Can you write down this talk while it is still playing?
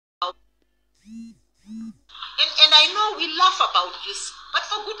And I know we laugh about this, but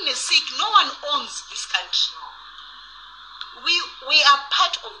for goodness sake, no one owns this country. We are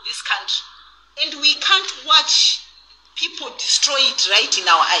part of this country, and we can't watch people destroy it right in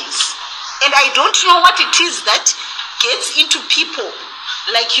our eyes. And I don't know what it is that gets into people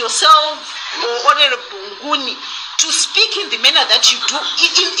like yourself or Honorable Nguni to speak in the manner that you do.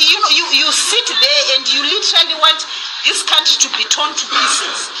 You sit there and you literally want this country to be torn to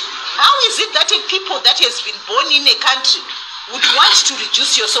pieces. How is it that a people that has been born in a country would want to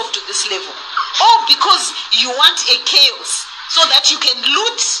reduce yourself to this level? Or because you want a chaos so that you can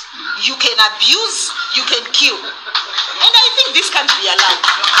loot, you can abuse, you can kill. And I think this can't be allowed.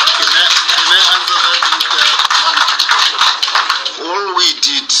 Can I answer that? All we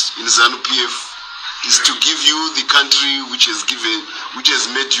did in ZANU-PF is to give you the country which has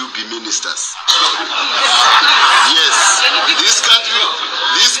made you be ministers. Yes, this country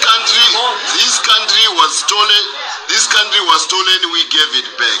was stolen. This country was stolen. We gave it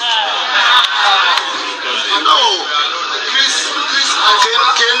back. No,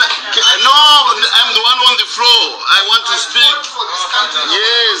 no, I'm the one on the floor. I want to speak.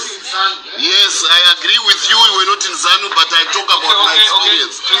 Yes, I agree with you. We were not in ZANU, but I talk about my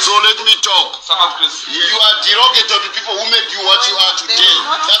experience. So let me talk. You are derogatory to people who made you what you are today.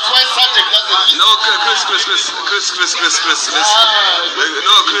 That's why S.A.D.C doesn't listen. No, Chris.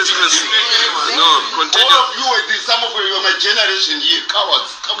 No, Chris. No, continue. All of you, some of you are my generation here.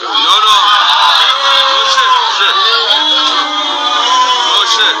 Cowards. Come on. No. Oh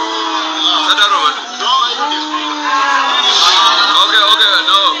shit. Okay,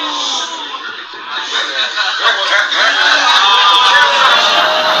 no.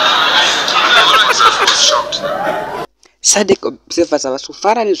 S.A.D.C observers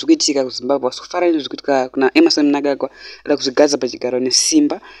vasufara nezvikuitika kuZimbabwe, vasufara nezvikuitika kuna Emerson MUNANGAGWA, vari kuzvigadza pachigaro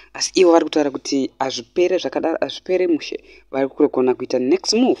nesimba, asi ivo vari kutaura kuti azvipere zvakadaro, azvipere mushe, vari kugona kuita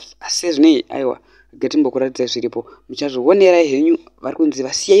next move. Asi sezvinei, aiwa, gatimbokuratidzai zviripo, muchazvionerai henyu. Vari kunzi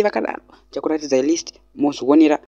vasiyai vakadaro, chakuratidzai list, mozvionera.